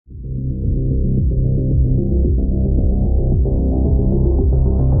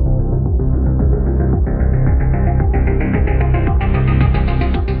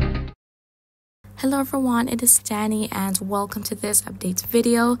everyone, it is Dani'i and welcome to this update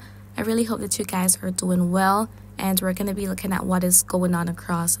video. I really hope that you guys are doing well, and we're going to be looking at what is going on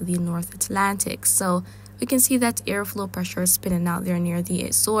across the North Atlantic. So we can see that airflow pressure is spinning out there near the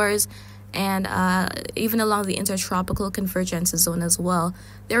Azores, and even along the intertropical convergence zone as well.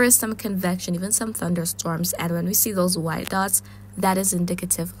 There is some convection, even some thunderstorms, and when we see those white dots, that is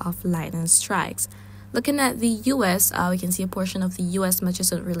indicative of lightning strikes. Looking at the U.S., we can see a portion of the U.S. much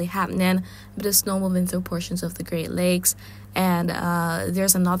isn't really happening, a bit of snow moving through portions of the Great Lakes, and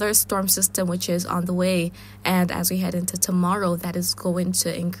there's another storm system which is on the way, and as we head into tomorrow, that is going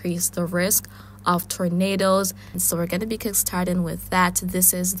to increase the risk of tornadoes. And so we're going to be kickstarting with that.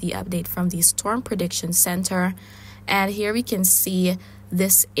 This is the update from the Storm Prediction Center, and here we can see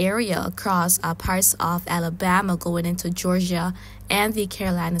this area across parts of Alabama going into Georgia and the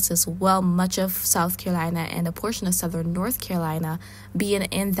Carolinas as well, much of South Carolina and a portion of southern North Carolina being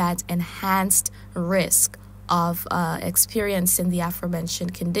in that enhanced risk of experiencing the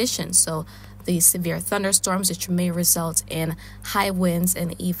aforementioned conditions. So the severe thunderstorms, which may result in high winds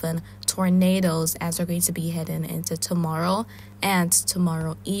and even tornadoes as we're going to be heading into tomorrow and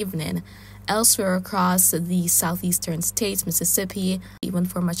tomorrow evening. Elsewhere across the southeastern states, Mississippi, even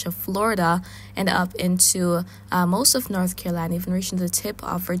for much of Florida, and up into most of North Carolina, even reaching the tip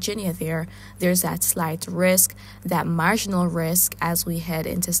of Virginia there's that slight risk, that marginal risk as we head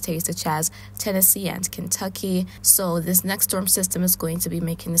into states such as Tennessee and Kentucky. So this next storm system is going to be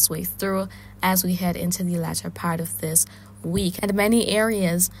making its way through as we head into the latter part of this week, and many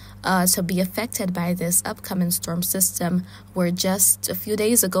areas to be affected by this upcoming storm system were just a few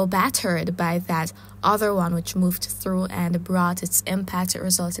days ago battered by that other one which moved through and brought its impact. It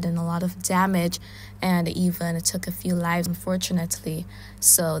resulted in a lot of damage and even it took a few lives, unfortunately.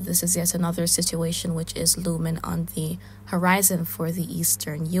 So this is yet another situation which is looming on the horizon for the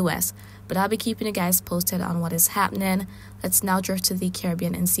eastern U.S. But I'll be keeping you guys posted on what is happening. Let's now drift to the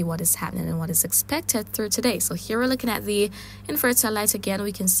Caribbean and see what is happening and what is expected through today. So here we're looking at the infrared satellite again.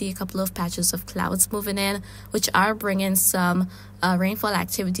 We can see a couple of patches of clouds moving in, which are bringing some rainfall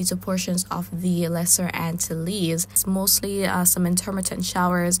activity to portions of the Lesser Antilles. It's mostly some intermittent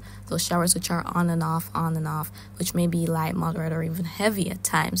showers, those showers which are on and off, which may be light, moderate, or even heavy at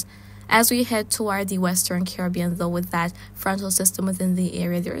times. As we head toward the Western Caribbean, though, with that frontal system within the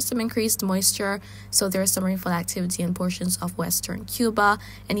area, there is some increased moisture, so there is some rainfall activity in portions of Western Cuba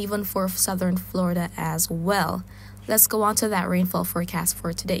and even for southern Florida as well. Let's go on to that rainfall forecast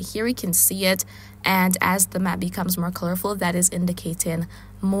for today. Here we can see it, and as the map becomes more colorful, that is indicating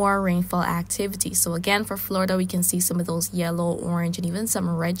more rainfall activity. So again, for Florida, we can see some of those yellow, orange, and even some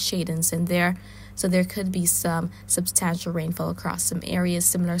red shadings in there. So there could be some substantial rainfall across some areas.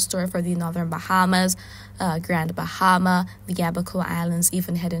 Similar story for the northern Bahamas, Grand Bahama, the Abaco Islands,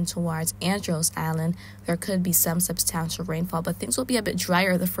 even heading towards Andros Island. There could be some substantial rainfall, but things will be a bit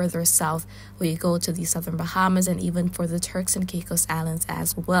drier the further south where you go to the southern Bahamas and even for the Turks and Caicos Islands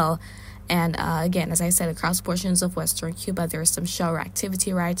as well. And again, as I said, across portions of Western Cuba, there is some shower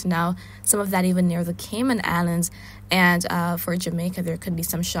activity right now, some of that even near the Cayman Islands. And for Jamaica, there could be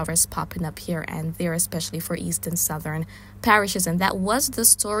some showers popping up here and there, especially for east and southern parishes. And that was the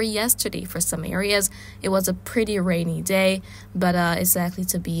story yesterday. For some areas, it was a pretty rainy day, but it's likely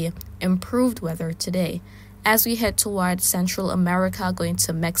to be improved weather today. As we head toward Central America, going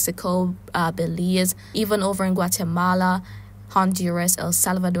to Mexico, Belize, even over in Guatemala, Honduras, El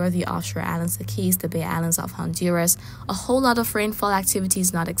Salvador, the offshore islands, the Keys, the Bay Islands of Honduras, a whole lot of rainfall activity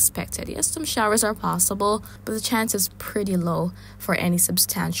is not expected. Yes, some showers are possible, but the chance is pretty low for any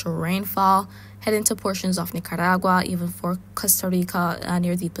substantial rainfall. Heading to portions of Nicaragua, even for Costa Rica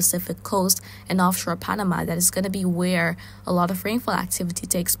near the Pacific coast and offshore Panama, that is going to be where a lot of rainfall activity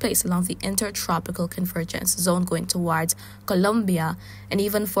takes place along the intertropical convergence zone going towards Colombia, and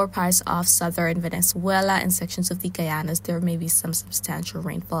even for parts of southern Venezuela and sections of the Guyanas, there may be some substantial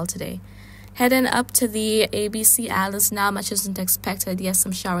rainfall today. Heading up to the ABC Islands now, much isn't expected. Yes,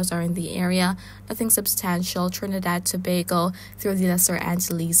 some showers are in the area, nothing substantial. Trinidad, Tobago, through the Lesser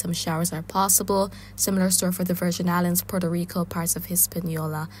Antilles, some showers are possible. Similar story for the Virgin Islands, Puerto Rico, parts of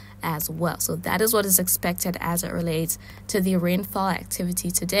Hispaniola as well. So that is what is expected as it relates to the rainfall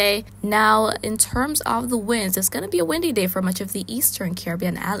activity today. Now, in terms of the winds, it's going to be a windy day for much of the Eastern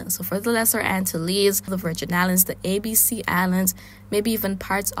Caribbean islands. So for the Lesser Antilles, the Virgin Islands, the ABC Islands, maybe even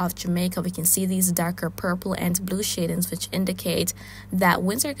parts of Jamaica, we can see these darker purple and blue shadings, which indicate that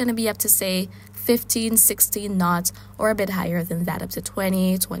winds are going to be up to, say, 15, 16 knots, or a bit higher than that, up to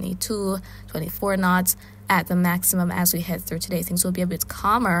 20, 22, 24 knots at the maximum as we head through today. Things will be a bit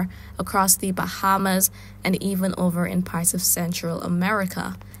calmer across the Bahamas and even over in parts of Central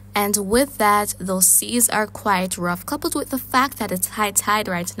America. And with that, those seas are quite rough, coupled with the fact that it's high tide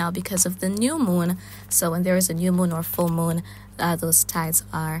right now because of the new moon. So when there is a new moon or full moon, those tides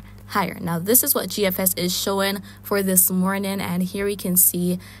are higher. Now this is what GFS is showing for this morning, and here we can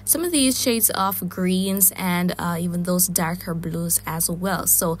see some of these shades of greens and even those darker blues as well.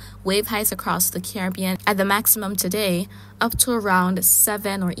 So wave heights across the Caribbean at the maximum today up to around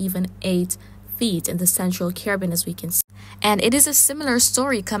 7 or even 8 feet in the central Caribbean, as we can see. And it is a similar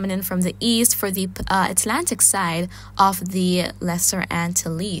story coming in from the east for the Atlantic side of the Lesser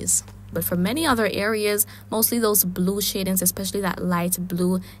Antilles. But for many other areas, mostly those blue shadings, especially that light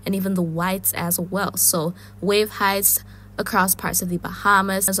blue and even the whites as well. So wave heights across parts of the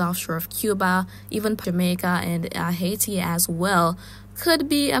Bahamas, offshore of Cuba, even Jamaica and Haiti as well, could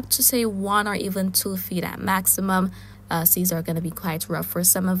be up to say 1 or even 2 feet at maximum. Seas are going to be quite rough for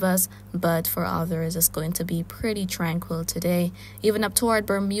some of us, but for others it's going to be pretty tranquil today. Even up toward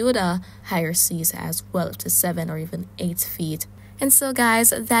Bermuda, higher seas as well, up to 7 or even 8 feet. And so guys,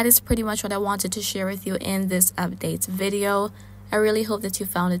 that is pretty much what I wanted to share with you in this update video. I really hope that you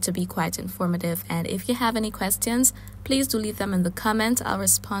found it to be quite informative, and if you have any questions, please do leave them in the comments. I'll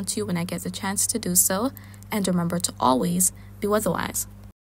respond to you when I get the chance to do so. And remember to always be weatherwise.